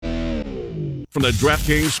from the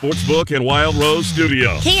DraftKings Sportsbook and Wild Rose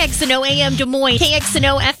Studio. KXNO AM Des Moines,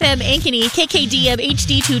 KXNO FM Ankeny, KKDM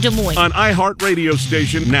HD2 Des Moines. On iHeartRadio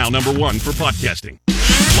station, now number 1 for podcasting.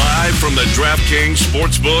 Live from the DraftKings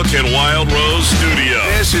Sportsbook and Wild Rose Studio.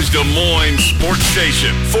 This is Des Moines Sports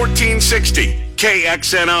Station, 1460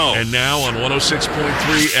 KXNO. And now on 106.3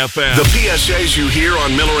 FM. The PSAs you hear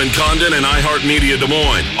on Miller & Condon and iHeartMedia Des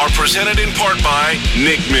Moines are presented in part by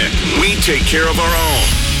Nick Mick. We take care of our own.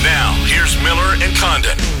 Now, here's Miller &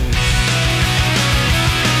 Condon.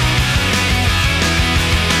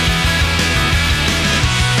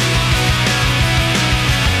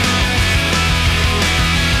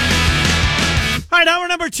 All right, hour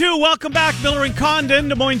number 2. Welcome back, Miller and Condon,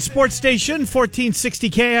 Des Moines Sports Station, 1460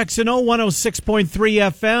 KXNO, 106.3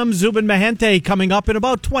 FM. Zubin Mehenti coming up in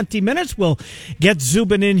about 20 minutes. We'll get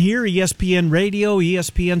Zubin in here, ESPN Radio,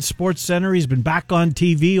 ESPN Sports Center. He's been back on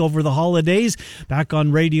TV over the holidays, back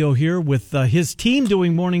on radio here with his team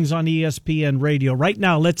doing mornings on ESPN Radio. Right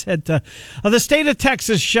now, let's head to the state of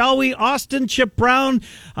Texas, shall we? Austin, Chip Brown,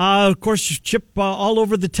 of course, Chip all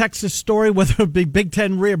over the Texas story, whether Big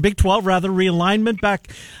 12 realignment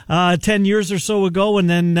back 10 years or so ago, and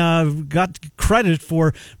then got credit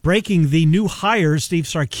for breaking the new hire, Steve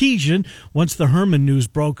Sarkisian, once the Herman news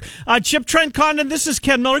broke. Chip, Trent Condon, this is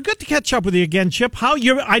Ken Miller. Good to catch up with you again, Chip.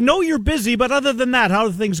 I know you're busy, but other than that, how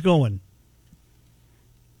are things going?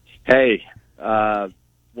 Hey,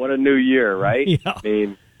 what a new year, right? Yeah. I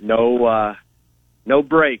mean, no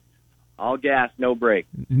break. All gas, no break.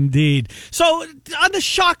 Indeed. So, on the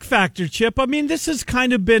shock factor, Chip, I mean, this has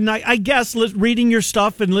kind of been, I guess, reading your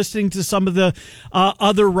stuff and listening to some of the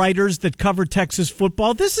other writers that cover Texas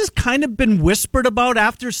football, this has kind of been whispered about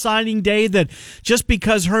after signing day, that just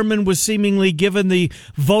because Herman was seemingly given the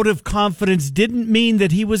vote of confidence didn't mean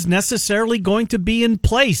that he was necessarily going to be in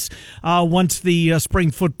place once the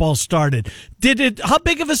spring football started. How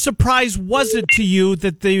big of a surprise was it to you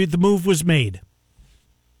that the move was made?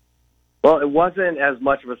 Well, it wasn't as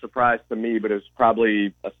much of a surprise to me, but it was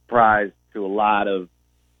probably a surprise to a lot of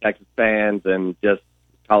Texas fans and just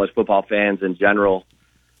college football fans in general.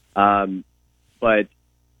 But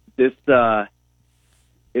this,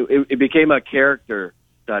 it became a character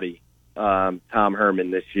study, Tom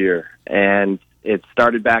Herman, this year. And it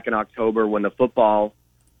started back in October when the football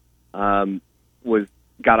got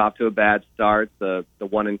off to a bad start, the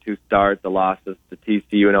 1-2 start, the losses to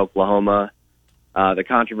TCU and Oklahoma. The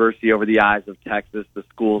controversy over the Eyes of Texas, the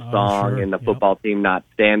school song, and the football team not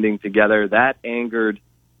standing together, that angered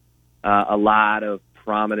a lot of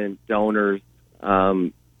prominent donors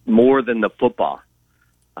more than the football.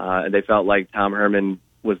 They felt like Tom Herman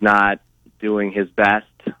was not doing his best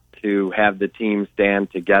to have the team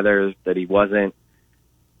stand together, that he wasn't,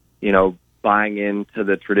 buying into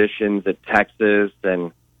the traditions at Texas,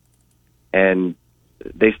 and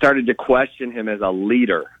they started to question him as a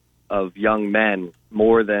leader of young men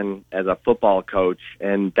more than as a football coach.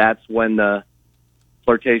 And that's when the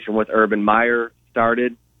flirtation with Urban Meyer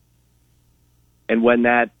started. And when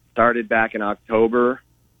that started back in October,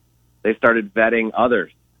 they started vetting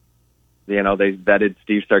others. They vetted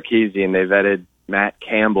Steve Sarkisian, they vetted Matt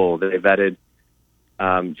Campbell, they vetted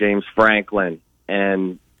James Franklin.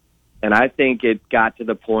 And I think it got to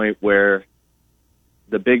the point where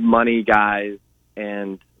the big money guys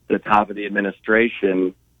and the top of the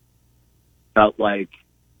administration felt like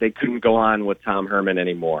they couldn't go on with Tom Herman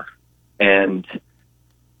anymore. And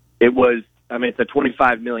it's a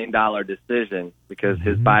 $25 million decision because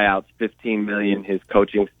his buyout's $15 million, his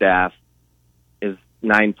coaching staff is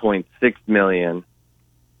 $9.6 million.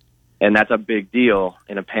 And that's a big deal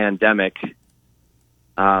in a pandemic.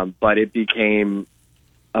 But it became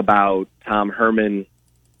about Tom Herman,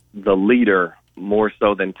 the leader, more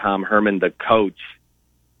so than Tom Herman, the coach.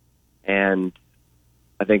 And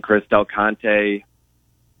I think Chris Del Conte,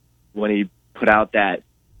 when he put out that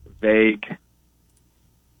vague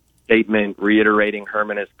statement reiterating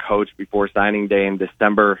Herman as coach before signing day in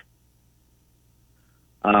December,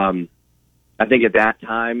 I think at that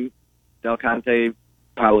time, Del Conte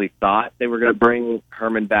probably thought they were going to bring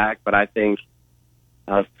Herman back, but I think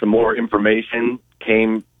some more information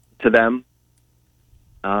came to them.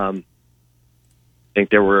 I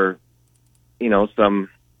think there were,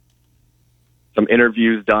 some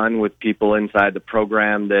interviews done with people inside the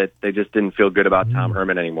program that they just didn't feel good about Tom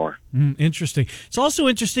Herman anymore. Interesting. It's also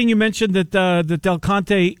interesting you mentioned that Del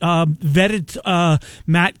Conte vetted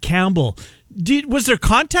Matt Campbell. Was there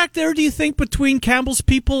contact there, do you think, between Campbell's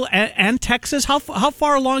people and Texas? How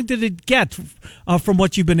far along did it get from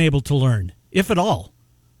what you've been able to learn, if at all?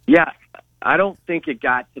 I don't think it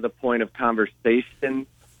got to the point of conversation.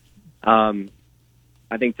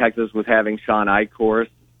 I think Texas was having Sean Eichhorst,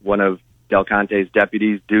 one of Del Conte's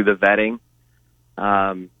deputies, do the vetting.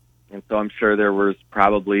 And so I'm sure there was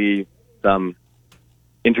probably some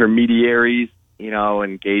intermediaries,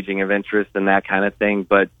 and gauging of interest and that kind of thing.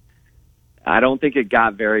 But I don't think it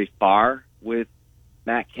got very far with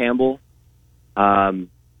Matt Campbell.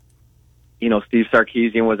 Steve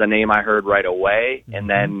Sarkisian was a name I heard right away, and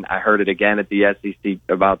then I heard it again at the SEC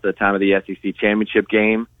about the time of the SEC championship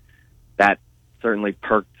game. That certainly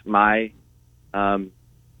perked my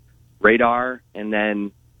radar, and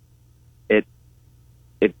then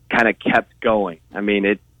it kind of kept going. I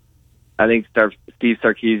think Steve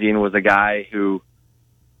Sarkisian was a guy who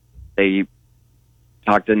they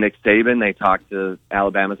talked to Nick Saban, they talked to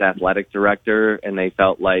Alabama's athletic director, and they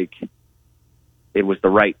felt like it was the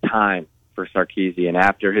right time for Sarkisian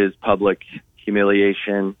after his public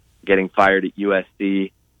humiliation, getting fired at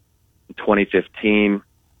USC in 2015,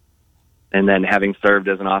 and then having served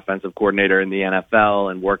as an offensive coordinator in the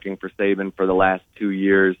NFL and working for Saban for the last 2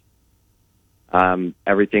 years.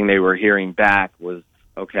 Everything they were hearing back was,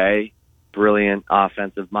 okay, brilliant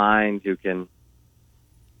offensive mind who can,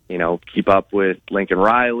 keep up with Lincoln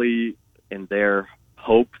Riley and their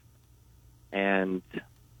hopes, and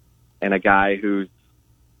a guy who's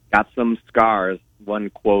got some scars. One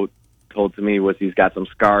quote told to me was he's got some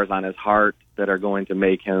scars on his heart that are going to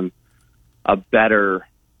make him a better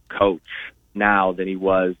coach now than he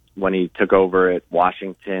was when he took over at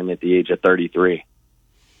Washington at the age of 33.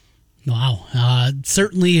 Wow.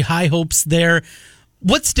 Certainly high hopes there.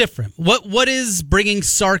 What's different? What is bringing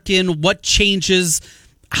Sark in? What changes?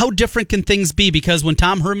 How different can things be? Because when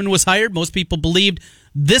Tom Herman was hired, most people believed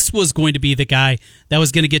this was going to be the guy that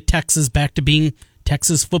was going to get Texas back to being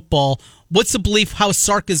Texas football. What's the belief how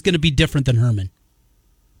Sark is going to be different than Herman?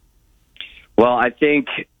 Well, I think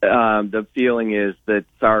the feeling is that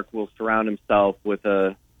Sark will surround himself with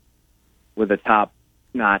a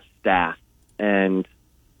top-notch staff. And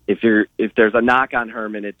if there's a knock on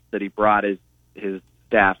Herman, it's that he brought his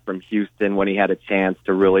staff from Houston when he had a chance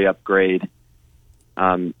to really upgrade.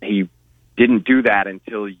 He didn't do that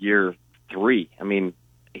until year 3.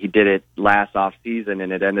 He did it last offseason,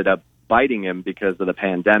 and it ended up biting him because of the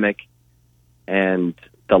pandemic and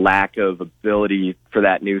the lack of ability for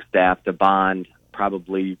that new staff to bond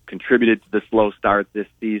probably contributed to the slow start this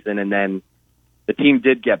season. And then the team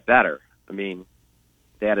did get better. They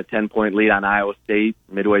had a 10-point lead on Iowa State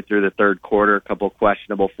midway through the third quarter. A couple of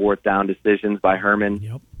questionable fourth down decisions by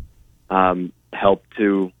Herman helped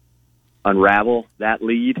to unravel that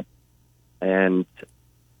lead. And,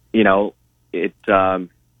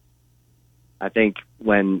 I think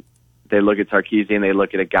when they look at Sarkisian, they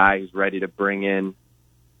look at a guy who's ready to bring in,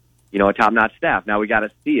 a top-notch staff. Now we got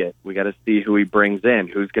to see it. We got to see who he brings in,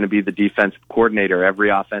 who's going to be the defensive coordinator. Every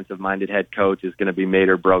offensive-minded head coach is going to be made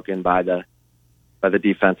or broken by the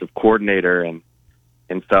defensive coordinator, and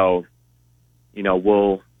so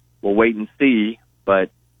we'll wait and see.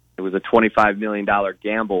 But it was a $25 million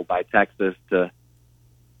gamble by Texas to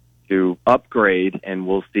upgrade, and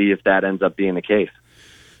we'll see if that ends up being the case.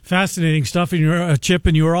 Fascinating stuff, and you're Chip,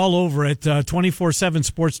 and you were all over it.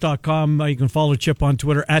 247sports.com. You can follow Chip on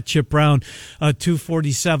Twitter at Chip Brown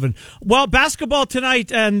 247. Well, basketball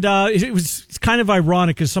tonight, and it was kind of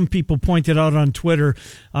ironic because some people pointed out on Twitter,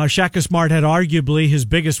 Shaka Smart had arguably his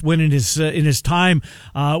biggest win in his time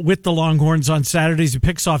with the Longhorns on Saturdays. He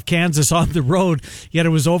picks off Kansas on the road, yet it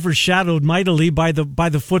was overshadowed mightily by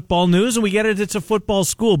the football news. And we get it; it's a football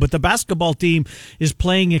school, but the basketball team is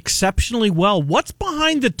playing exceptionally well. What's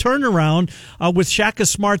behind the turnaround with Shaka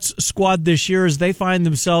Smart's squad this year as they find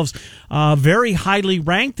themselves very highly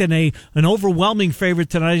ranked and an overwhelming favorite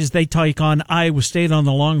tonight as they take on Iowa State on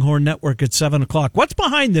the Longhorn Network at 7 o'clock. What's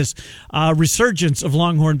behind this resurgence of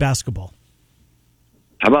Longhorn basketball?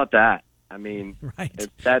 How about that? Right.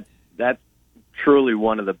 That's truly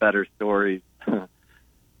one of the better stories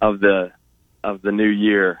of the new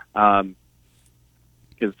year. Because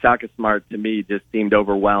Shaka Smart, to me, just seemed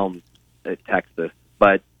overwhelmed at Texas.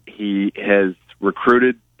 But he has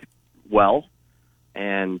recruited well,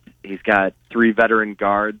 and he's got 3 veteran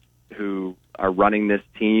guards who are running this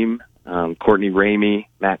team, Courtney Ramey,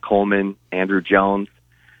 Matt Coleman, Andrew Jones.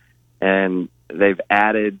 And they've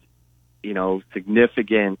added,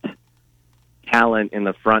 significant talent in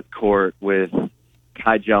the front court with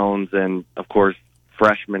Kai Jones and, of course,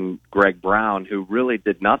 freshman Greg Brown, who really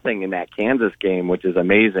did nothing in that Kansas game, which is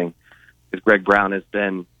amazing because Greg Brown has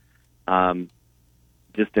been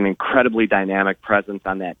just an incredibly dynamic presence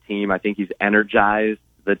on that team. I think he's energized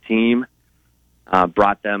the team,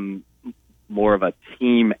 brought them more of a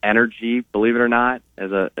team energy, believe it or not,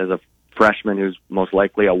 as a freshman who's most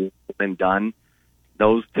likely a one and done.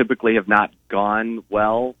 those typically have not gone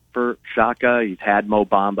well for Shaka. He's had Mo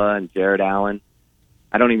Bamba and Jared Allen.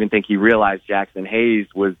 I don't even think he realized Jackson Hayes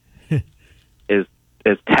was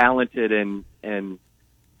as talented and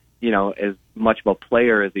as much of a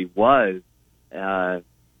player as he was.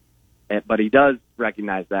 But he does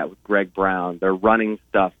recognize that with Greg Brown. They're running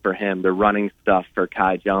stuff for him. They're running stuff for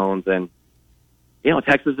Kai Jones. And,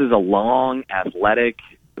 Texas is a long, athletic,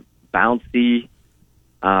 bouncy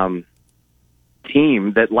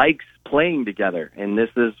team that likes playing together. And this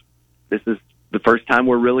is the first time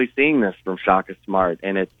we're really seeing this from Shaka Smart.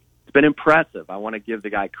 And it's been impressive. I want to give the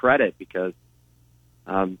guy credit because,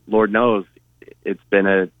 Lord knows, it's been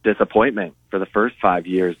a disappointment for the first 5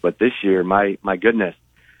 years. But this year, my goodness.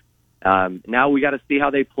 Now we got to see how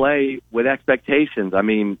they play with expectations. I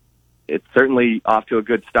mean, it's certainly off to a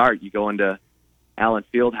good start. You go into Allen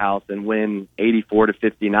Fieldhouse and win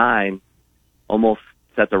 84-59, almost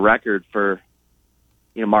set the record for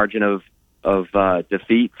margin of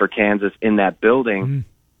defeat for Kansas in that building.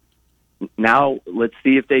 Mm-hmm. Now let's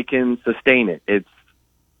see if they can sustain it.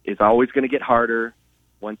 It's always going to get harder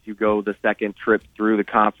once you go the second trip through the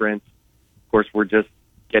conference. Of course, we're just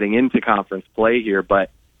getting into conference play here,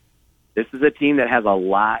 but this is a team that has a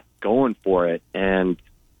lot going for it, and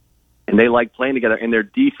they like playing together, and their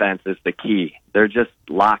defense is the key. They're just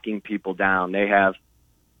locking people down. They have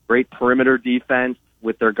great perimeter defense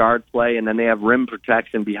with their guard play, and then they have rim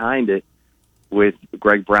protection behind it with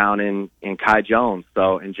Greg Brown and Kai Jones,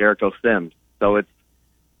 and Jericho Sims. So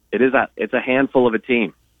it's a handful of a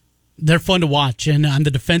team. They're fun to watch, and on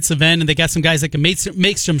the defensive end, and they got some guys that can make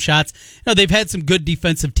some shots. They've had some good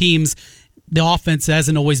defensive teams. The offense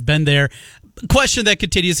hasn't always been there. Question that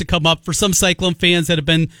continues to come up for some Cyclone fans that have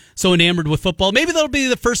been so enamored with football. Maybe that'll be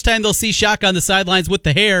the first time they'll see Shaka on the sidelines with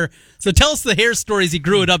the hair. So tell us the hair stories. He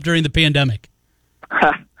grew it up during the pandemic.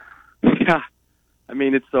 Yeah. I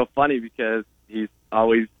mean, it's so funny because he's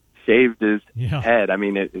always shaved his head. I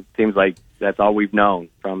mean, it seems like that's all we've known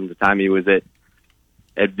from the time he was at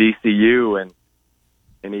VCU,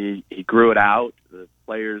 and he grew it out. The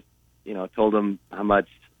players, told him how much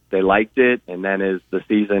they liked it, and then as the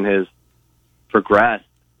season has progressed,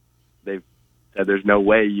 they've said there's no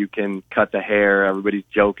way you can cut the hair. Everybody's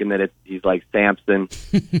joking that he's like Samson.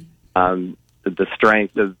 The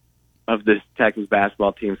strength of this Texas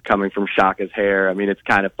basketball team's coming from Shaka's hair. I mean, it's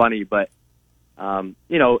kind of funny, but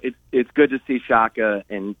it's good to see Shaka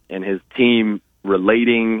and his team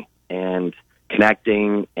relating and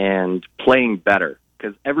connecting and playing better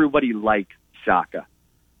because everybody likes Shaka.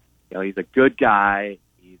 He's a good guy.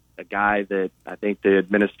 He's a guy that I think the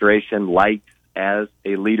administration likes as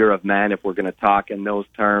a leader of men. If we're going to talk in those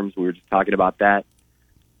terms, we were just talking about that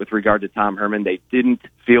with regard to Tom Herman. They didn't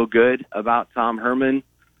feel good about Tom Herman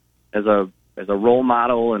as a role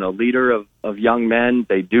model and a leader of young men.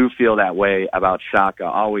 They do feel that way about Shaka,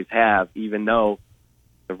 always have, even though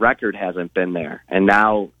the record hasn't been there. And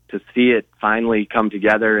now to see it finally come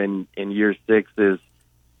together in year 6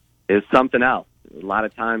 is something else. A lot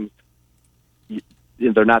of times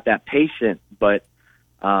they're not that patient, but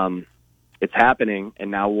it's happening, and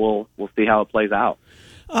now we'll see how it plays out.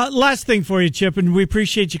 Last thing for you, Chip, and we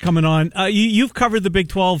appreciate you coming on. You've covered the Big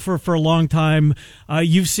 12 for a long time.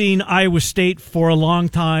 You've seen Iowa State for a long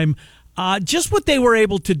time. Just what they were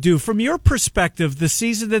able to do, from your perspective, the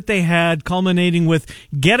season that they had, culminating with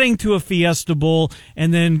getting to a Fiesta Bowl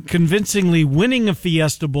and then convincingly winning a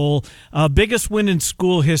Fiesta Bowl, biggest win in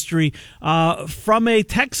school history. From a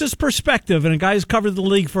Texas perspective, and a guy who's covered the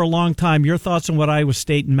league for a long time, your thoughts on what Iowa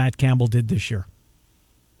State and Matt Campbell did this year?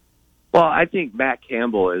 Well, I think Matt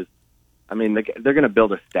Campbell they're going to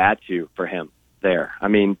build a statue for him there. I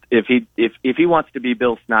mean, if he wants to be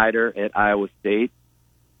Bill Snyder at Iowa State,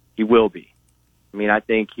 he will be. I mean, I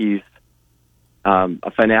think he's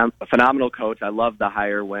a phenomenal coach. I love the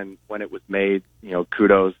hire when it was made.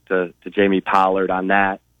 Kudos to Jamie Pollard on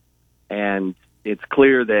that. And it's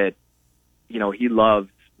clear that, he loves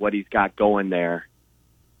what he's got going there.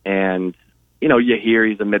 And, you hear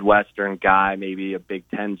he's a Midwestern guy, maybe a Big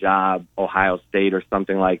Ten job, Ohio State or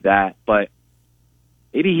something like that. But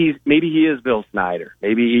maybe he is Bill Snyder.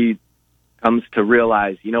 Maybe he comes to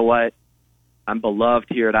realize, you know what? I'm beloved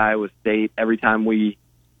here at Iowa State. Every time we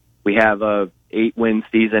have a 8-win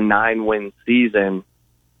season, 9-win season,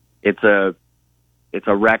 it's a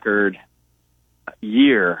record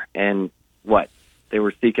year. And they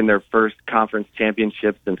were seeking their first conference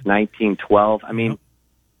championship since 1912. I mean,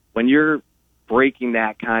 when you're breaking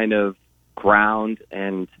that kind of ground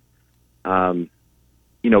and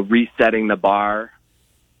resetting the bar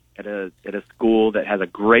at a school that has a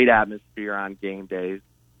great atmosphere on game days.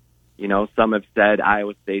 some have said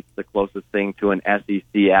Iowa State's the closest thing to an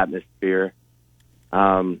SEC atmosphere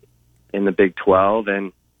in the Big 12.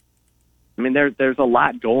 And, I mean, there's a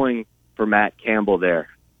lot going for Matt Campbell there.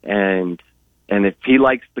 And if he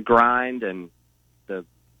likes the grind and the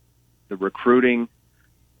recruiting,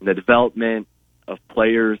 the development of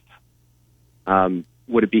players,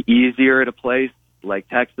 would it be easier at a place like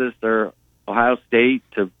Texas or Ohio State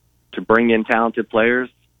to bring in talented players?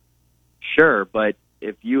 Sure, but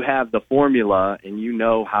if you have the formula and you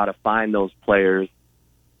know how to find those players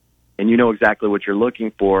and you know exactly what you're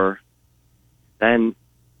looking for, then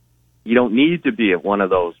you don't need to be at one of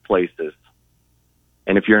those places.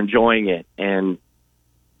 And if you're enjoying it and,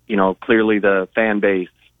 clearly the fan base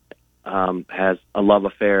has a love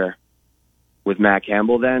affair with Matt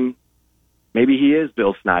Campbell, then maybe he is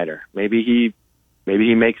Bill Snyder. Maybe he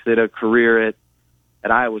makes it a career at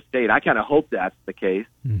Iowa State. I kind of hope that's the case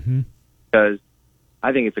because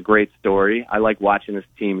I think it's a great story. I like watching his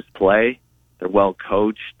teams play. They're well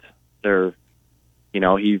coached.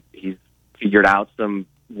 He's figured out some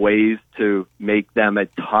ways to make them a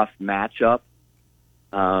tough matchup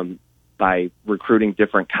by recruiting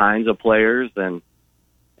different kinds of players, and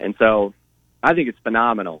so I think it's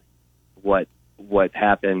phenomenal what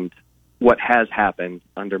has happened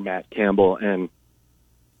under Matt Campbell, and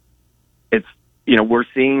it's we're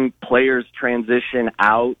seeing players transition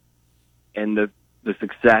out and the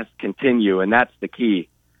success continue, and that's the key.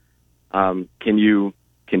 Can you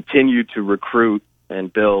continue to recruit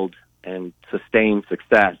and build and sustain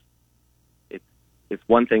success? It's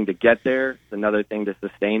one thing to get there, it's another thing to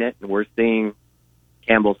sustain it, and we're seeing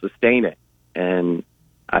Campbell sustain it, and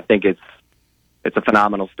I think it's a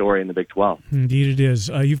phenomenal story in the Big 12. Indeed it is.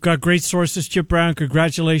 You've got great sources, Chip Brown.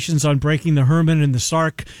 Congratulations on breaking the Herman and the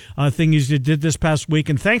Sark thing you did this past week.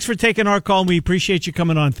 And thanks for taking our call. We appreciate you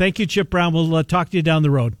coming on. Thank you, Chip Brown. We'll talk to you down the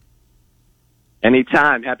road.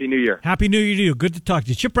 Anytime. Happy New Year. Happy New Year to you. Good to talk to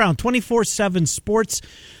you. Chip Brown, 24/7 Sports.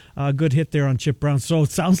 Good hit there on Chip Brown. So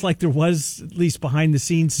it sounds like there was, at least behind the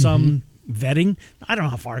scenes, some vetting. I don't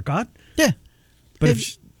know how far it got. Yeah. But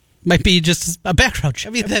might be just a background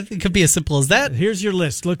check. I mean, that could be as simple as that. Here's your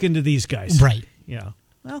list. Look into these guys. Right. Yeah.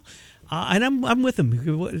 Well, and I'm with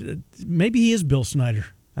him. Maybe he is Bill Snyder.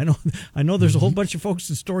 I know there's a whole bunch of folks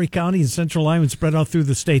in Story County and Central Iowa spread out through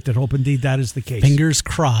the state that hope indeed that is the case. Fingers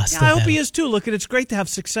crossed. Yeah, I hope he is too. Look, it's great to have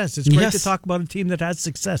success. It's great to talk about a team that has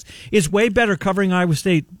success. It's way better covering Iowa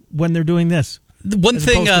State when they're doing this. One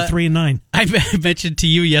thing, 3-9. I mentioned to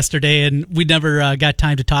you yesterday, and we never got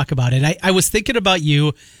time to talk about it. I was thinking about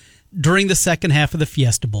you during the second half of the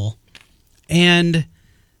Fiesta Bowl, and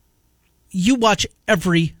you watch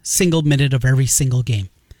every single minute of every single game.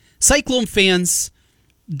 Cyclone fans,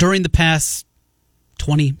 during the past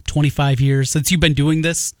 20, 25 years, since you've been doing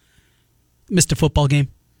this, missed a football game.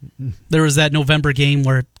 There was that November game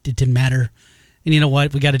where it didn't matter. And you know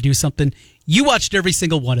what? We got to do something. You watched every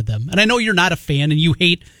single one of them. And I know you're not a fan and you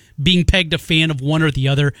hate being pegged a fan of one or the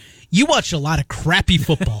other. You watched a lot of crappy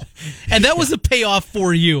football. And that was a payoff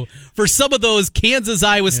for you. For some of those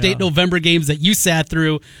Kansas-Iowa State November games that you sat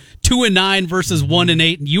through, 2-9 versus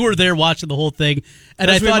 1-8, and you were there watching the whole thing.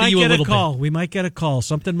 And I thought of you a little bit. We might get a call.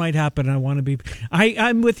 Something might happen. And I want to be.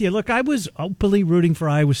 I'm with you. Look, I was openly rooting for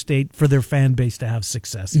Iowa State for their fan base to have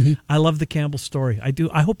success. I love the Campbell story. I do.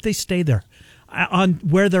 I hope they stay there on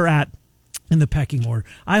where they're at in the pecking order.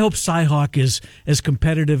 I hope Cyhawk is as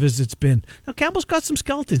competitive as it's been. Now, Campbell's got some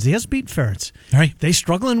skeletons. He has beaten Ferentz. All right. They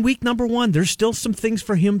struggle in week number 1. There's still some things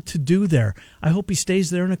for him to do there. I hope he stays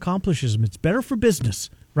there and accomplishes them. It's better for business,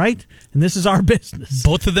 right? And this is our business.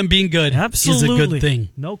 Both of them being good Absolutely. is a good thing.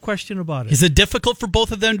 No question about it. Is it difficult for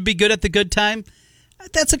both of them to be good at the good time?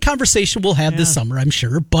 That's a conversation we'll have this summer, I'm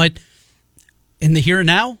sure. But in the here and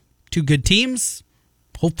now, 2 good teams.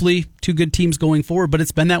 Hopefully 2 good teams going forward, but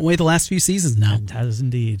it's been that way the last few seasons now. It has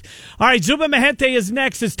indeed. All right, Zubin Mehenti is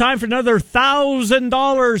next. It's time for another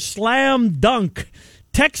 $1,000 slam dunk.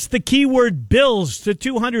 Text the keyword Bills to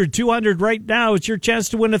 200 right now. It's your chance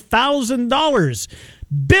to win $1,000.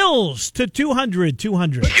 Bills to 200. You'll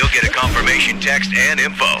get a confirmation text and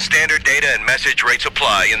info. Standard data and message rates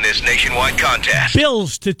apply in this nationwide contest.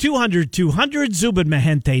 Bills to 200. Zubin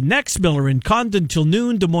Mehenti next. Miller and Condon till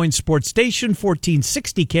noon. Des Moines Sports Station,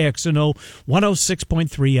 1460 KXNO, 106.3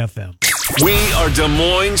 FM. We are Des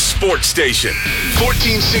Moines Sports Station,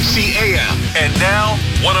 1460 AM, and now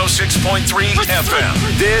 106.3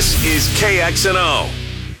 FM. This is KXNO.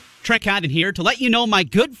 Trent Condon here to let you know my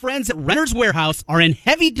good friends at Renter's Warehouse are in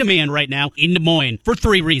heavy demand right now in Des Moines for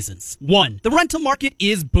 3 reasons. 1, the rental market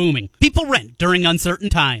is booming. People rent during uncertain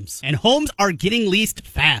times, and homes are getting leased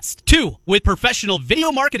fast. 2, with professional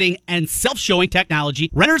video marketing and self-showing technology,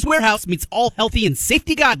 Renter's Warehouse meets all healthy and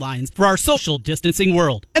safety guidelines for our social distancing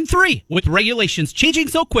world. And 3, with regulations changing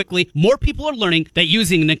so quickly, more people are learning that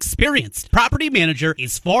using an experienced property manager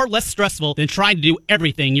is far less stressful than trying to do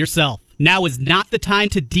everything yourself. Now is not the time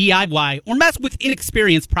to DIY or mess with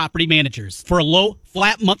inexperienced property managers. For a low,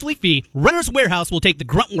 flat monthly fee, Renter's Warehouse will take the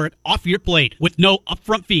grunt work off your plate with no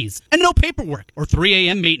upfront fees and no paperwork or 3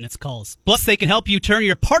 a.m. maintenance calls. Plus, they can help you turn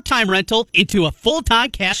your part-time rental into a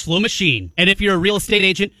full-time cash flow machine. And if you're a real estate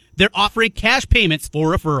agent, they're offering cash payments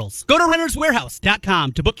for referrals. Go to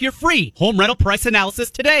renterswarehouse.com to book your free home rental price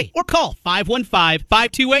analysis today or call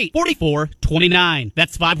 515-528-4429.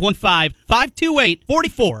 That's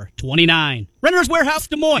 515-528-4429. Renters Warehouse,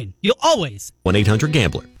 Des Moines. You'll always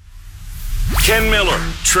 1-800-GAMBLER. Ken Miller,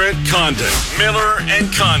 Trent Condon, Miller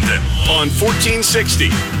and Condon on 1460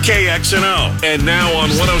 KXNO and now on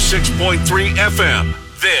 106.3 FM.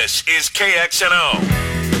 This is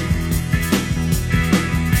KXNO.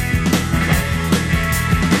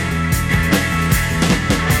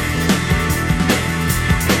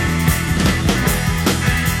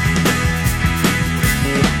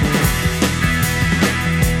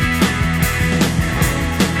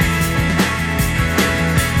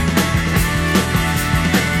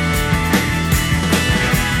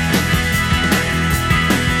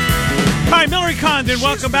 Hi, Miller and Condon.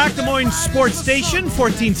 Welcome back to Des Moines Sports Station,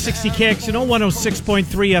 1460 KXNO, 106.3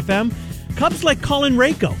 FM. Cubs like Colin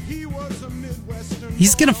Rako.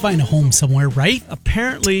 He's going to find a home somewhere, right?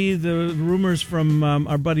 Apparently, the rumors from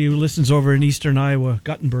our buddy who listens over in eastern Iowa,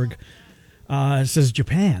 Guttenberg, says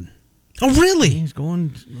Japan. Oh, really? He's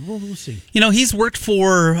going, we'll see. You know, he's worked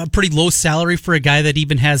for a pretty low salary for a guy that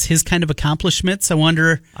even has his kind of accomplishments. I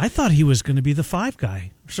wonder. I thought he was going to be the 5 guy.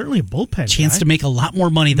 Certainly a bullpen Chance guy. to make a lot more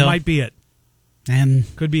money, though. Might be it. And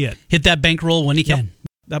could be it. Hit that bankroll when he can.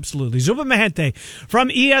 Absolutely. Zubin Mehenti from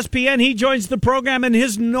ESPN. He joins the program in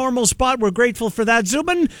his normal spot. We're grateful for that.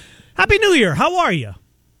 Zubin, Happy New Year. How are you?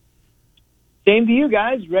 Same to you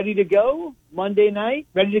guys. Ready to go Monday night.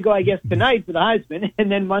 Ready to go, I guess, tonight for the Heisman.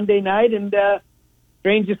 And then Monday night. And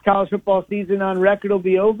strangest college football season on record will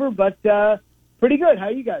be over. But pretty good. How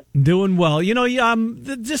are you guys? Doing well. You know,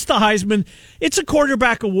 just the Heisman, it's a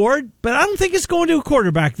quarterback award, but I don't think it's going to a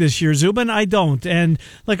quarterback this year, Zubin. I don't. And,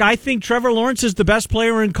 I think Trevor Lawrence is the best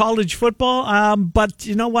player in college football, but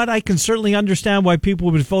you know what? I can certainly understand why people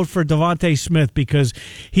would vote for Devontae Smith because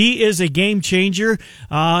he is a game changer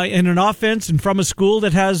in an offense and from a school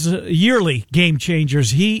that has yearly game changers.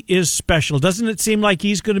 He is special. Doesn't it seem like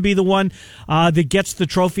he's going to be the one that gets the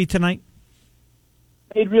trophy tonight?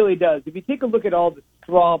 It really does. If you take a look at all the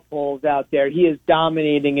straw polls out there, he is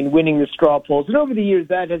dominating and winning the straw polls. And over the years,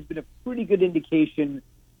 that has been a pretty good indication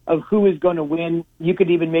of who is going to win. You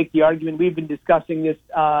could even make the argument, we've been discussing this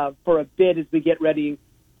for a bit as we get ready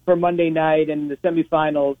for Monday night and the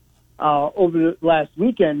semifinals over the last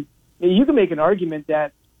weekend. You can make an argument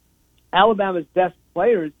that Alabama's best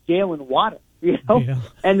player is Jalen Waddle, Yeah.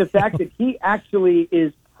 And the fact that he actually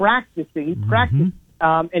is practicing, and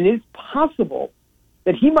it's possible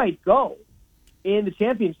that he might go in the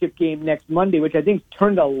championship game next Monday, which I think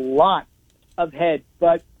turned a lot of heads.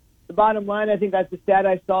 But the bottom line, I think that's the stat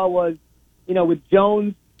I saw was, with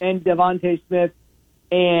Jones and Devontae Smith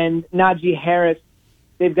and Najee Harris,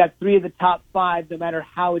 they've got 3 of the top 5, no matter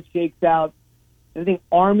how it shakes out. And I think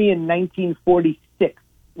Army in 1946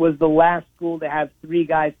 was the last school to have 3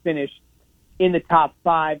 guys finish in the top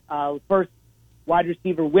 5. First wide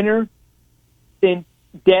receiver winner since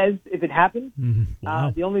Dez, if it happened.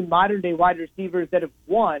 Wow. The only modern-day wide receivers that have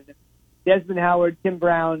won, Desmond Howard, Tim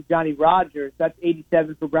Brown, Johnny Rodgers. That's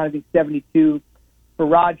 87 for Brown, I think 72 for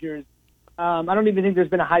Rodgers. I don't even think there's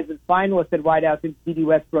been a Heisman finalist at wideout since D.D.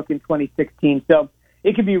 Westbrook in 2016. So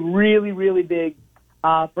it could be really, really big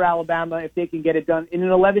for Alabama if they can get it done. In an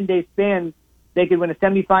 11-day span, they could win a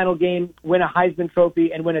semifinal game, win a Heisman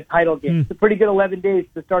Trophy, and win a title game. It's a pretty good 11 days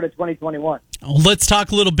to start at 2021. Let's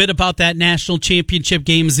talk a little bit about that national championship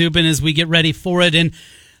game, Zubin, as we get ready for it. And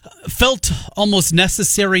felt almost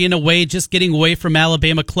necessary in a way, just getting away from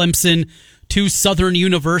Alabama, Clemson, 2 Southern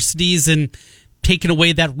universities, and taking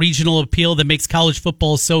away that regional appeal that makes college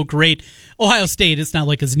football so great. Ohio State, it's not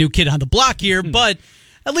like it's a new kid on the block here, but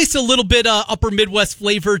at least a little bit upper Midwest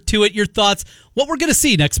flavor to it. Your thoughts, what we're going to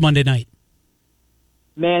see next Monday night?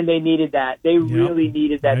 Man, they needed that. They really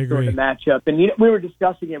needed that sort of matchup. And we were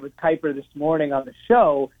discussing it with Kuiper this morning on the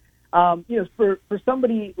show. For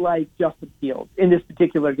somebody like Justin Fields in this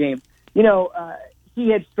particular game, he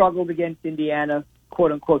had struggled against Indiana,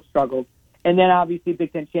 quote unquote struggled. And then obviously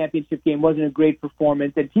Big Ten championship game wasn't a great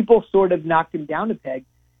performance, and people sort of knocked him down a peg.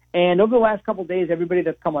 And over the last couple of days, everybody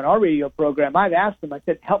that's come on our radio program, I've asked them, I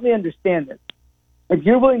said, help me understand this. If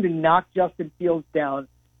you're willing to knock Justin Fields down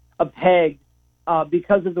a peg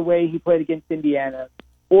because of the way he played against Indiana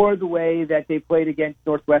or the way that they played against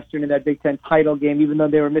Northwestern in that Big Ten title game, even though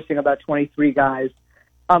they were missing about 23 guys.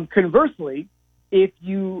 Conversely, if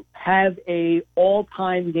you have a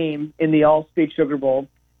all-time game in the All-State Sugar Bowl,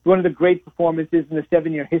 one of the great performances in the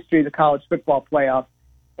 7-year history of the college football playoff,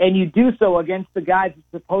 and you do so against the guys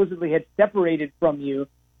that supposedly had separated from you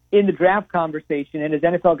in the draft conversation and as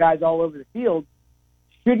NFL guys all over the field,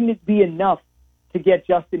 shouldn't it be enough to get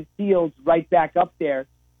Justin Fields right back up there?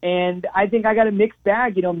 And I think I got a mixed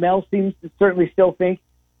bag. Mel seems to certainly still think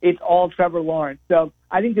it's all Trevor Lawrence. So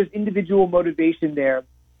I think there's individual motivation there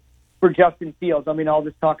for Justin Fields. I mean, all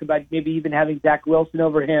this talk about maybe even having Zach Wilson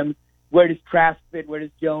over him. Where does Trask fit? Where does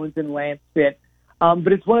Jones and Lance fit?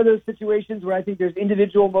 But it's one of those situations where I think there's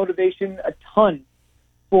individual motivation a ton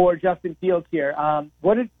for Justin Fields here.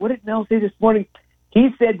 What did Mel say this morning? He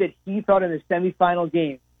said that he thought in the semifinal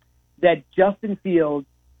game that Justin Fields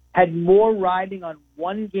had more riding on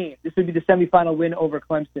one game. This would be the semifinal win over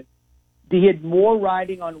Clemson. He had more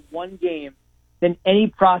riding on one game than any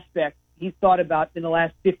prospect he thought about in the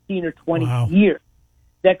last 15 or 20 years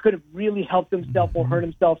that could have really helped himself or hurt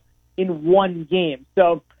himself in one game.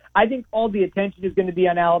 So I think all the attention is going to be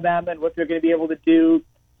on Alabama and what they're going to be able to do.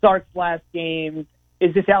 Sark's last game.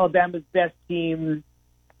 Is this Alabama's best team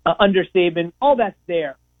under Saban? All that's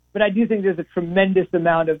there. But I do think there's a tremendous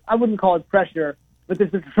amount of, I wouldn't call it pressure, but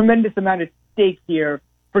there's a tremendous amount of stake here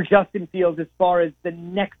for Justin Fields as far as the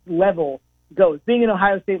next level goes. Being an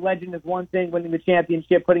Ohio State legend is one thing, winning the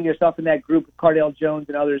championship, putting yourself in that group with Cardale Jones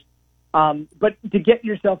and others. But to get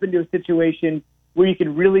yourself into a situation where you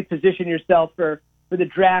can really position yourself for the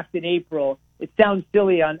draft in April, it sounds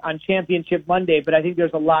silly on Championship Monday, but I think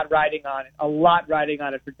there's a lot riding on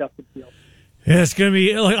it for Justin Fields. Yeah, it's going to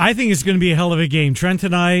be. I think it's going to be a hell of a game. Trent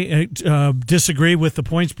and I disagree with the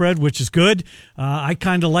point spread, which is good. I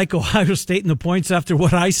kind of like Ohio State and the points after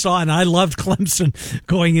what I saw, and I loved Clemson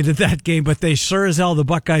going into that game. But they sure as hell, the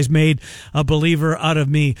Buckeyes made a believer out of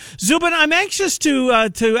me. Zubin, I'm anxious to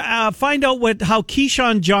find out how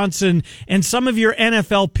Keyshawn Johnson and some of your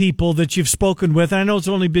NFL people that you've spoken with. I know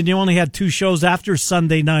you only had 2 shows after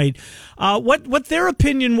Sunday night. What their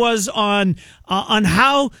opinion was on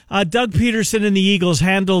how Doug Peterson and the Eagles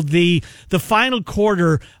handled the final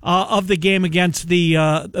quarter of the game against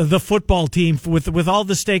the football team with all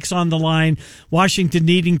the stakes on the line, Washington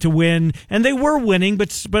needing to win, and they were winning,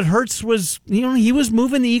 but Hurts was he was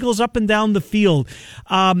moving the Eagles up and down the field.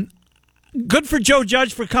 Good for Joe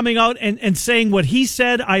Judge for coming out and saying what he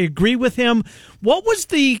said. I agree with him. What was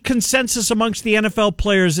the consensus amongst the NFL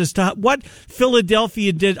players as to what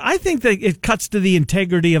Philadelphia did? I think that it cuts to the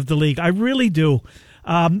integrity of the league. I really do.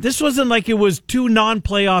 This wasn't like it was 2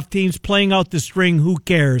 non-playoff teams playing out the string. Who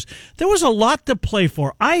cares? There was a lot to play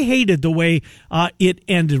for. I hated the way it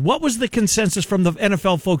ended. What was the consensus from the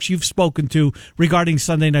NFL folks you've spoken to regarding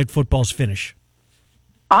Sunday Night Football's finish?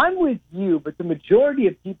 I'm with you, but the majority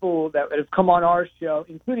of people that have come on our show,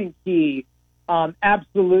 including Key,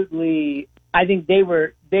 absolutely, I think they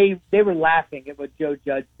were laughing at what Joe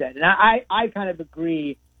Judge said. And I kind of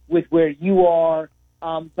agree with where you are,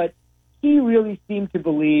 but he really seemed to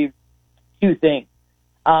believe 2 things.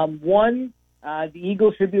 One, the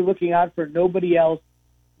Eagles should be looking out for nobody else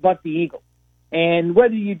but the Eagles. And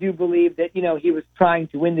whether you do believe that, he was trying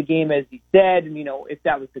to win the game as he said, and, if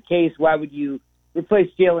that was the case, why would you replace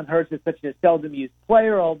Jalen Hurts as such a seldom-used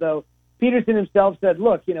player? Although Peterson himself said,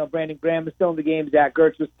 look, Brandon Graham was still in the game, Zach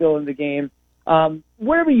Ertz was still in the game.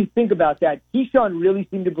 Whatever you think about that, Keyshawn really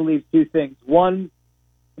seemed to believe 2 things. One,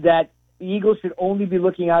 that the Eagles should only be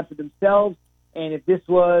looking out for themselves, and if this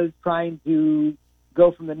was trying to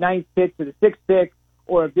go from the 9th pick to the 6th pick,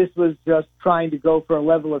 or if this was just trying to go for a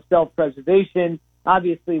level of self-preservation,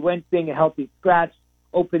 obviously Wentz being a healthy scratch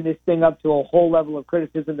opened this thing up to a whole level of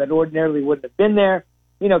criticism that ordinarily wouldn't have been there.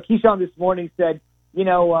 Keyshawn this morning said,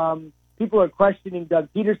 people are questioning Doug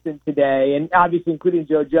Peterson today, and obviously including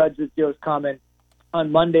Joe Judge with Joe's comment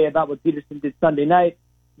on Monday about what Peterson did Sunday night.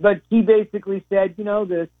 But he basically said,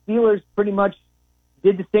 the Steelers pretty much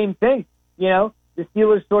did the same thing. The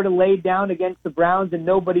Steelers sort of laid down against the Browns, and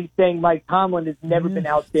nobody's saying Mike Tomlin has never been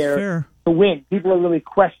out there to win. People are really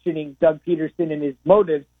questioning Doug Peterson and his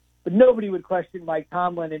motives, but nobody would question Mike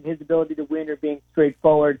Tomlin and his ability to win or being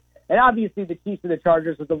straightforward. And obviously the Chiefs and the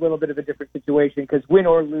Chargers was a little bit of a different situation because win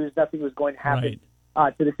or lose, nothing was going to happen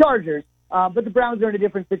to the Chargers. But the Browns are in a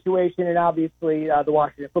different situation, and obviously the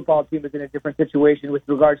Washington football team is in a different situation with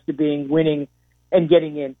regards to winning and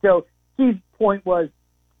getting in. So Steve's point was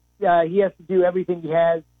he has to do everything he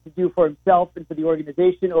has to do for himself and for the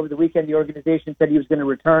organization. Over the weekend, the organization said he was going to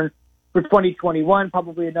return for 2021,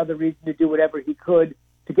 probably another reason to do whatever he could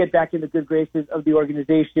to get back in the good graces of the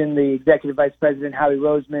organization, the executive vice president, Howie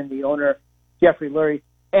Roseman, the owner, Jeffrey Lurie.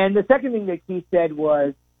 And the second thing that he said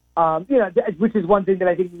was, which is one thing that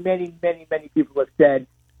I think many, many, many people have said,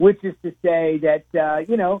 which is to say that, if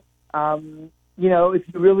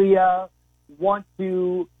you really want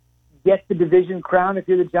to get the division crown, if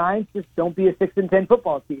you're the Giants, just don't be a 6-10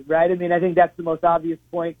 football team, right? I mean, I think that's the most obvious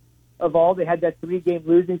point of all. They had that 3-game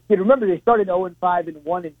losing skid. Remember, they started 0-5 and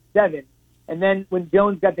 1-7. And then when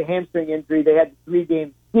Jones got the hamstring injury, they had the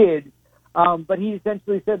 3-game skid. But he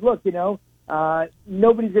essentially said, look,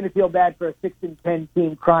 nobody's going to feel bad for a 6-10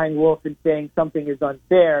 team crying wolf and saying something is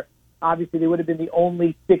unfair. Obviously, they would have been the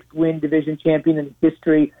only 6-win division champion in the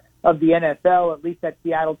history of the NFL. At least that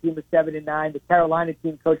Seattle team was 7-9. The Carolina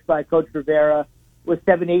team, coached by Coach Rivera, was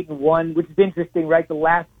 7-8-1, which is interesting, right? The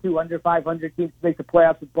last two under 500 teams to make the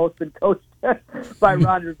playoffs have both been coached by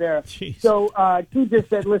Ron Rivera. So he just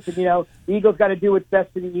said, listen, the Eagles got to do what's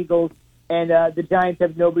best for the Eagles, and the Giants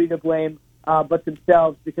have nobody to blame but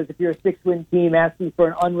themselves, because if you're a 6-win team asking for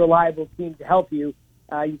an unreliable team to help you,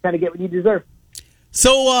 you kind of get what you deserve.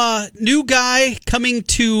 So, new guy coming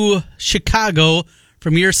to Chicago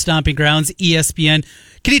from your stomping grounds, ESPN.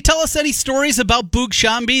 Can you tell us any stories about Boog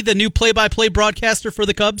Shambi, the new play-by-play broadcaster for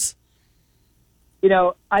the Cubs?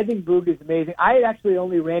 I think Boog is amazing. I actually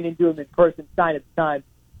only ran into him in person sign at the time.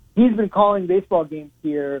 He's been calling baseball games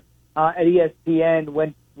here at ESPN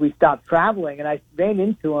when we stopped traveling, and I ran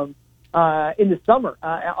into him in the summer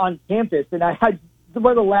on campus, and I had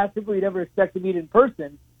one of the last people you'd ever expect to meet in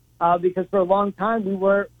person, because for a long time we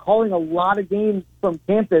were calling a lot of games from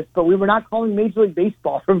campus, but we were not calling Major League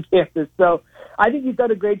Baseball from campus. So I think he's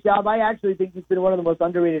done a great job. I actually think he's been one of the most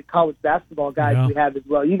underrated college basketball guys we have as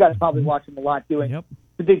well. You guys probably watch him a lot doing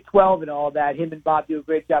the Big 12 and all that. Him and Bob do a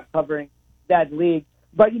great job covering that league.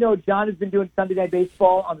 But, John has been doing Sunday Night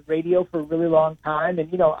Baseball on the radio for a really long time.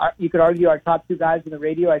 And, you could argue our top two guys on the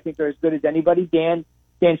radio, I think, are as good as anybody. Dan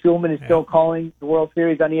Schulman is still calling the World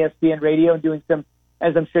Series on ESPN radio and doing some,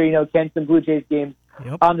 as I'm sure you know, Ken, some Blue Jays games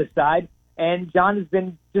on the side. And John has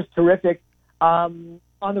been just terrific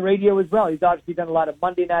on the radio as well. He's obviously done a lot of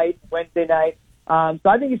Monday night, Wednesday night. So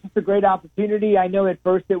I think it's just a great opportunity. I know at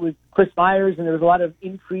first it was Chris Myers, and there was a lot of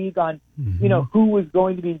intrigue on, who was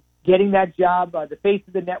going to be getting that job. The face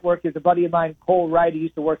of the network is a buddy of mine, Cole Wright, who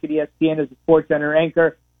used to work at ESPN as a sports center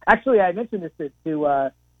anchor. Actually, I mentioned this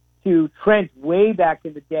to Trent way back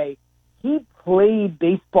in the day. He played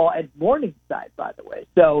baseball at Morningside, by the way.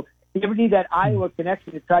 So if you ever need that Iowa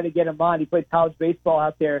connection to try to get him on, he played college baseball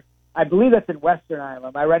out there. I believe that's in Western Iowa.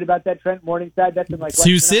 Am I right about that, Trent? Morningside? That's in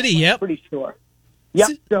Sioux City, Iowa? yep. I'm pretty sure. Yep.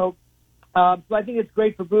 So I think it's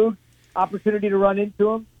great for Boog, opportunity to run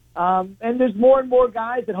into him. And there's more and more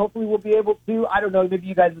guys that hopefully we'll be able to, I don't know, maybe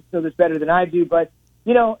you guys know this better than I do, but,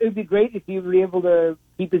 it would be great if he were able to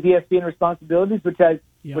keep his ESPN responsibilities, which I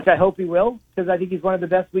hope he will, because I think he's one of the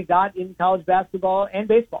best we got in college basketball and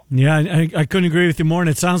baseball. Yeah, I couldn't agree with you more, and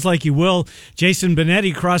it sounds like he will. Jason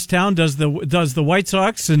Benetti, cross town, does the White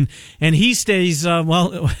Sox, and he stays. He's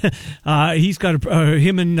got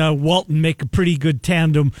him and Walton make a pretty good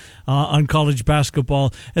tandem on college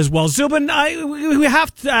basketball as well. Zubin, we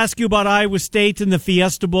have to ask you about Iowa State and the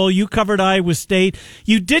Fiesta Bowl. You covered Iowa State.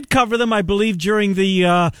 You did cover them, I believe, during the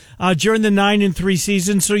 9-3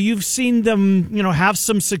 season. So you've seen them, have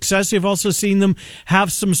some success. You've also seen them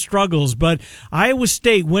have some struggles. But Iowa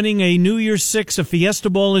State winning a New Year's Six, a Fiesta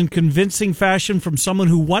Bowl in convincing fashion from someone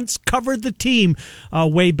who once covered the team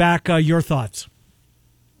way back. Your thoughts?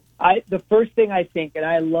 The first thing I think, and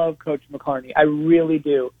I love Coach McCarney, I really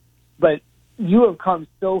do, but you have come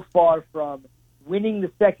so far from winning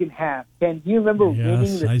the second half. Ken, do you remember winning the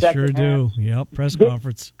second half? Yes, I sure do. Yep, press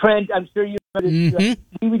conference. Trent, I'm sure you remember this.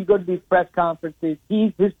 He would go to these press conferences.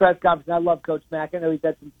 His press conference, and I love Coach Mack. I know he's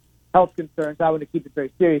had some health concerns. I want to keep it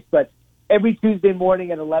very serious, but every Tuesday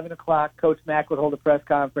morning at 11 o'clock, Coach Mack would hold a press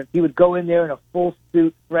conference. He would go in there in a full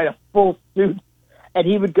suit, and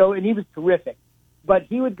he would go, and he was terrific. But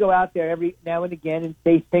he would go out there every now and again and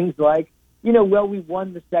say things like, we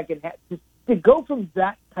won the second half. To go from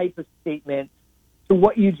that type of statement to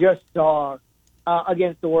what you just saw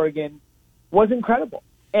against Oregon was incredible.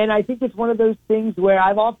 And I think it's one of those things where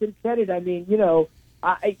I've often said it. I mean,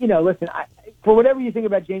 listen, for whatever you think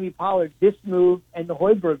about Jamie Pollard, this move and the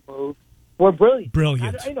Hoiberg move were brilliant.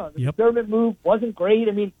 Brilliant. I know the McDermott move wasn't great.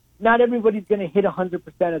 I mean, not everybody's going to hit 100%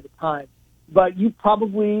 of the time, but you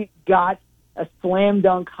probably got a slam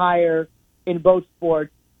dunk hire in both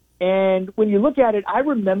sports. And when you look at it, I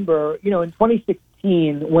remember, in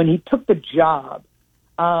 2016 when he took the job,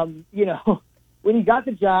 when he got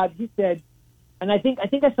the job, he said, and I think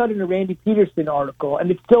I saw it in a Randy Peterson article,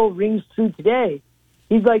 and it still rings true today.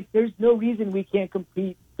 He's like, there's no reason we can't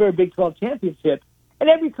compete for a Big 12 championship. And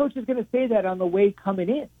every coach is going to say that on the way coming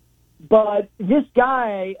in. But this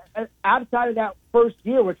guy, outside of that first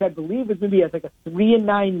year, which I believe is going to be like a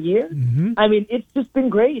 3-9 year, I mean, it's just been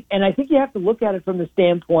great. And I think you have to look at it from the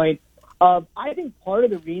standpoint of, I think part of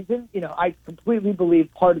the reason, I completely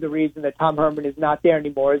believe part of the reason that Tom Herman is not there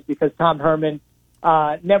anymore is because Tom Herman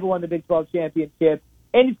never won the Big 12 championship.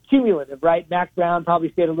 And it's cumulative, right? Mac Brown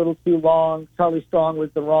probably stayed a little too long. Charlie Strong was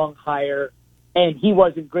the wrong hire, and he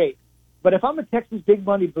wasn't great. But if I'm a Texas big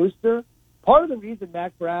money booster, part of the reason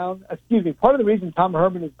Tom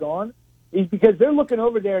Herman is gone is because they're looking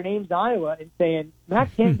over there in Ames, Iowa, and saying,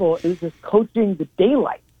 Matt Campbell is just coaching the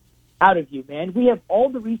daylight out of you, man. We have all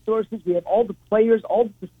the resources. We have all the players, all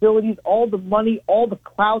the facilities, all the money, all the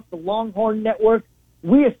clout, the Longhorn network.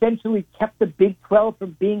 We essentially kept the Big 12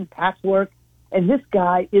 from being patchwork. And this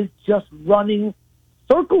guy is just running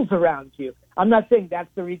circles around you. I'm not saying that's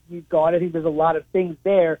the reason he's gone. I think there's a lot of things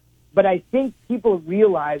there. But I think people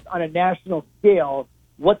realize on a national scale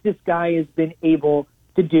what this guy has been able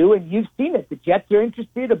to do. And you've seen it. The Jets are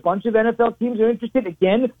interested. A bunch of NFL teams are interested.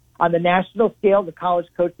 Again, on the national scale, the college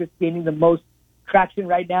coach that's gaining the most traction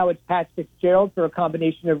right now is Pat Fitzgerald for a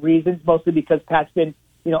combination of reasons, mostly because Pat's been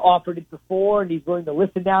offered it before and he's willing to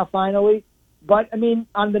listen now finally. But, I mean,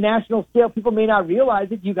 on the national scale, people may not realize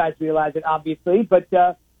it. You guys realize it, obviously. But,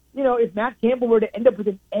 if Matt Campbell were to end up with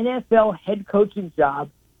an NFL head coaching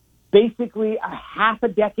job, basically a half a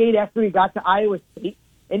decade after he got to Iowa State,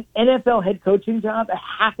 an NFL head coaching job a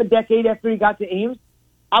half a decade after he got to Ames,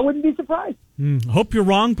 I wouldn't be surprised. Hope you're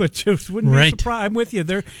wrong, but just wouldn't be surprised. I'm with you.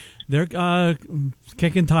 They're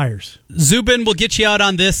kicking tires. Zubin, we'll get you out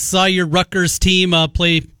on this. Saw your Rutgers team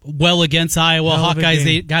play well against Iowa. Hawkeyes,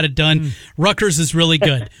 they got it done. Rutgers is really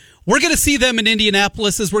good. We're going to see them in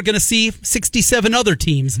Indianapolis as we're going to see 67 other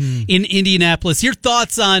teams in Indianapolis. Your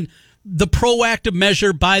thoughts on the proactive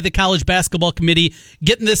measure by the College Basketball Committee,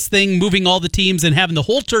 getting this thing, moving all the teams, and having the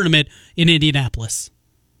whole tournament in Indianapolis?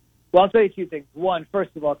 Well, I'll tell you two things. One,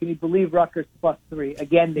 first of all, can you believe Rutgers +3?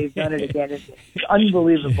 Again, they've done it again. It's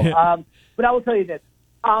unbelievable. But I will tell you this.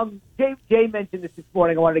 Jay mentioned this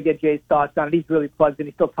morning. I wanted to get Jay's thoughts on it. He's really plugged in.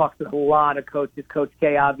 He still talks to a lot of coaches. Coach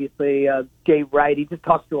K, obviously, Jay Wright. He just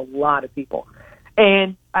talks to a lot of people.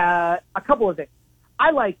 And a couple of things.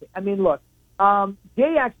 I like it. I mean, look,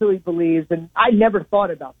 Jay actually believes, and I never thought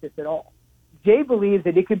about this at all, Jay believes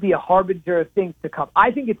that it could be a harbinger of things to come.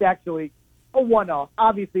 I think it's actually a one-off.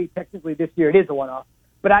 Obviously, technically this year it is a one-off.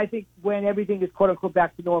 But I think when everything is quote-unquote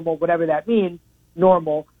back to normal, whatever that means,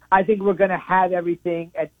 normal, I think we're going to have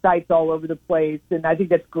everything at sites all over the place. And I think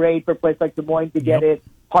that's great for a place like Des Moines to get it.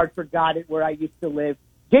 Hartford got it where I used to live.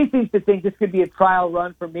 Jay seems to think this could be a trial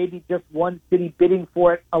run for maybe just one city bidding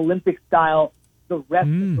for it, Olympic style, the rest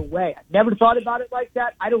of the way. I never thought about it like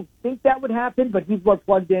that. I don't think that would happen, but he's more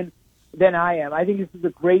plugged in than I am. I think this is a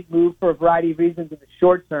great move for a variety of reasons in the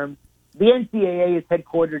short term. The NCAA is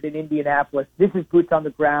headquartered in Indianapolis. This is boots on the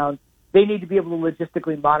ground. They need to be able to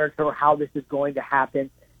logistically monitor how this is going to happen.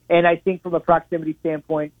 And I think from a proximity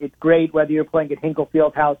standpoint, it's great whether you're playing at Hinkle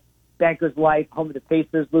Fieldhouse, Bankers Life, home of the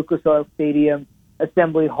Pacers, Lucas Oil Stadium,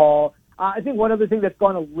 Assembly Hall. I think one other thing that's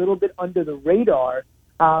gone a little bit under the radar,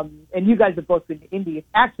 and you guys have both been to Indy, it's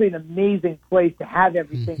actually an amazing place to have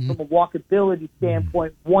everything from a walkability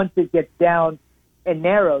standpoint once it gets down and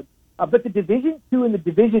narrowed. But the Division II and the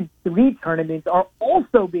Division III tournaments are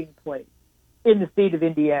also being played in the state of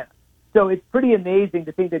Indiana. So it's pretty amazing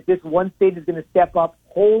to think that this one state is going to step up,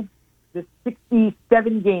 hold the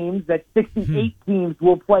 67 games that 68 teams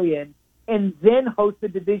will play in, and then host the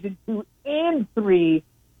Division II and III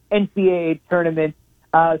NCAA tournaments.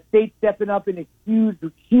 State stepping up in a huge,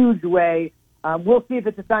 huge way. We'll see if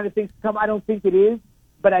it's a sign of things to come. I don't think it is,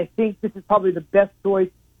 but I think this is probably the best choice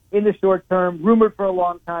in the short term. Rumored for a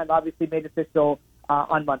long time, obviously made official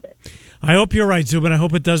on Monday. I hope you're right, Zubin. I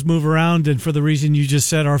hope it does move around. And for the reason you just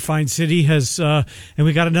said, our fine city has, and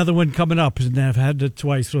we got another one coming up. And I've had it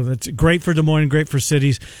twice. So that's great for Des Moines, great for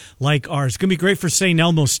cities like ours. It's going to be great for St.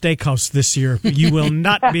 Elmo's Steakhouse this year. You will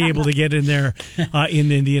not be able to get in there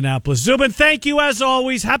in Indianapolis. Zubin, thank you as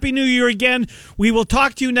always. Happy New Year again. We will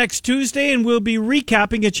talk to you next Tuesday, and we'll be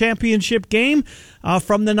recapping a championship game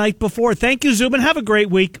from the night before. Thank you, Zubin. Have a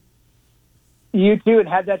great week. You too, and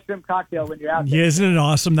have that shrimp cocktail when you're out there. Yeah, isn't it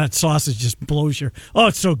awesome? That sausage just blows your... Oh,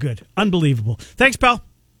 it's so good. Unbelievable. Thanks, pal.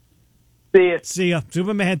 See ya.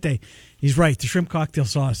 Zubin Mehenti. He's right. The shrimp cocktail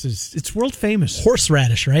sauce it's world famous.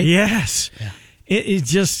 Horseradish, right? Yes. Yeah.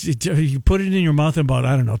 You put it in your mouth in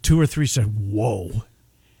about, 2 or 3 seconds. Whoa.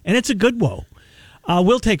 And it's a good whoa.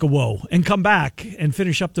 We'll take a whoa and come back and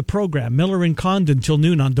finish up the program. Miller and Condon till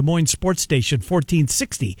noon on Des Moines Sports Station,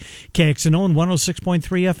 1460 KXNO and 106.3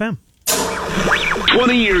 FM.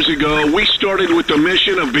 20 years ago, we started with the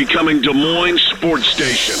mission of becoming Des Moines Sports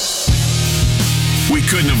Station. We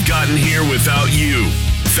couldn't have gotten here without you.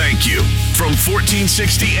 Thank you. From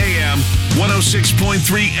 1460 AM,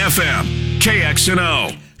 106.3 FM,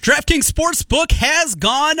 KXNO. DraftKings Sportsbook has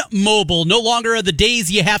gone mobile. No longer are the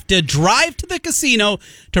days you have to drive to the casino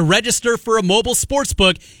to register for a mobile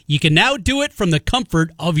sportsbook. You can now do it from the comfort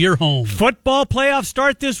of your home. Football playoffs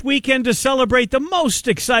start this weekend to celebrate the most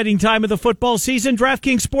exciting time of the football season.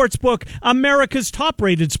 DraftKings Sportsbook, America's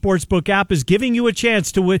top-rated sportsbook app, is giving you a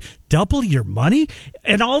chance to double your money,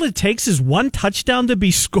 and all it takes is one touchdown to be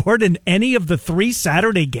scored in any of the 3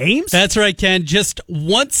 Saturday games? That's right, Ken. Just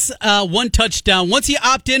one touchdown. Once you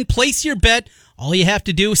opt in, place your bet. All you have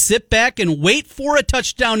to do is sit back and wait for a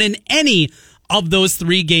touchdown in any of those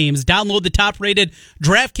 3 games. Download the top-rated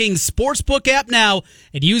DraftKings Sportsbook app now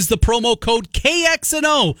and use the promo code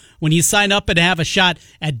KXNO when you sign up and have a shot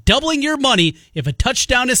at doubling your money if a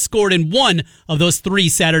touchdown is scored in one of those 3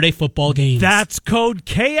 Saturday football games. That's code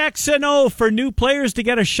KXNO for new players to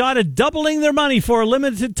get a shot at doubling their money for a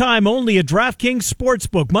limited time only at DraftKings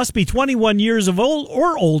Sportsbook. Must be 21 years of old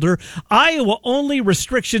or older. Iowa only.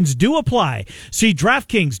 Restrictions do apply. See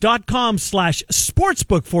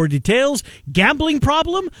DraftKings.com/sportsbook for details. Gambling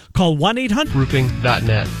problem? Call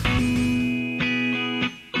 1-800-ROOFING.net.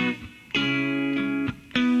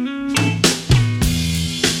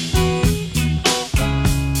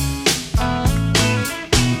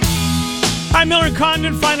 I'm Miller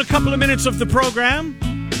Condon. Final couple of minutes of the program.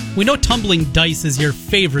 We know Tumbling Dice is your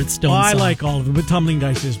favorite Stone song. I like all of them, but Tumbling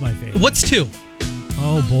Dice is my favorite. What's 2?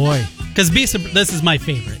 Oh, boy. Because this is my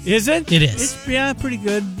favorite. Is it? It is. It's pretty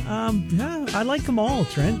good. Yeah, I like them all,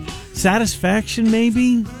 Trent. Satisfaction,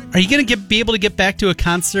 maybe. Are you going to be able to get back to a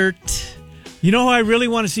concert? You know who I really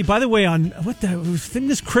want to see? By the way, on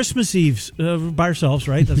this Christmas Eve by ourselves,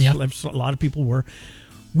 right? That's a lot of people were.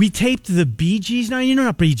 We taped the Bee Gees. Now, you're not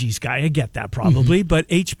a Bee Gees guy. I get that probably. Mm-hmm. But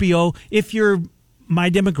HBO, if you're my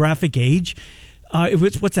demographic age,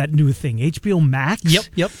 what's that new thing? HBO Max?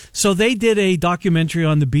 Yep. So they did a documentary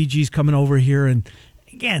on the Bee Gees coming over here. And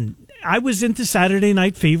again, I was into Saturday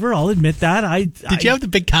Night Fever. I'll admit that. Did you have the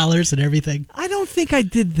big collars and everything? I don't think I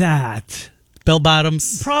did that. Bell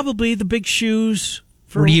bottoms? Probably the big shoes.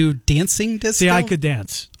 Were you dancing disco? See, I could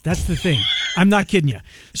dance. That's the thing. I'm not kidding you.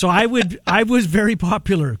 So I was very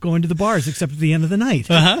popular going to the bars, except at the end of the night.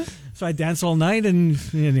 Uh-huh. So I dance all night, and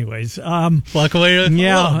anyways. Walk away.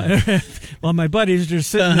 Yeah. Well, my buddies are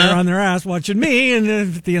sitting there on their ass watching me, and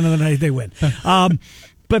at the end of the night, they win.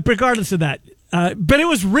 But regardless of that, but it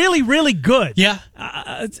was really, really good. Yeah.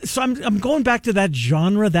 So I'm going back to that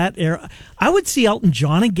genre, that era. I would see Elton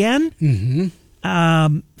John again. Mm-hmm.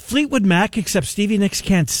 Fleetwood Mac, except Stevie Nicks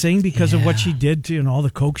can't sing because of what she did to, all the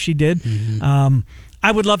coke she did. Mm-hmm.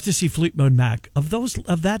 I would love to see Fleetwood Mac of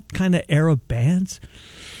that kind of era bands.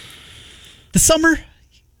 The summer,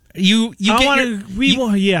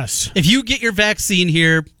 yes. If you get your vaccine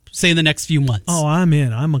here, say in the next few months. Oh, I'm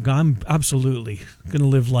in. I'm absolutely going to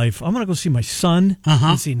live life. I'm going to go see my son.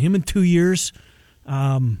 I've seen him in 2 years.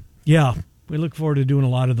 Yeah. We look forward to doing a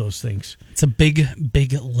lot of those things. It's a big,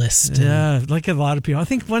 big list. Yeah, like a lot of people. I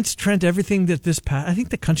think once, Trent, everything that this past, I think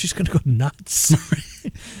the country's going to go nuts.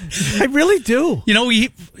 I really do.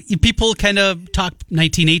 People kind of talk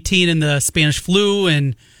 1918 and the Spanish flu.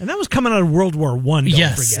 And that was coming out of World War I,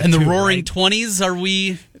 yes, and the Roaring 20s, are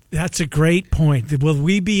we? That's a great point. Will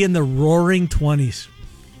we be in the Roaring 20s?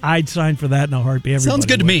 I'd sign for that in a heartbeat. Sounds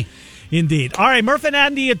good to me. Indeed. All right, Murph and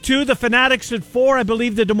Andy at 2, the Fanatics at 4. I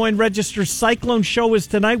believe the Des Moines Register Cyclone Show is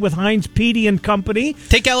tonight with Heinz Petey and company.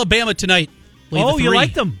 Take Alabama tonight. You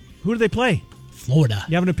like them. Who do they play? Florida.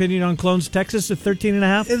 You have an opinion on Clones, Texas at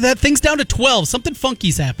 13.5? That thing's down to 12. Something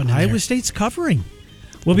funky's happening Iowa there. State's covering.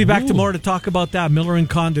 We'll be back tomorrow to talk about that. Miller and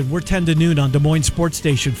Condon. We're 10 to noon on Des Moines Sports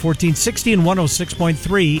Station, 1460 and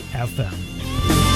 106.3 FM.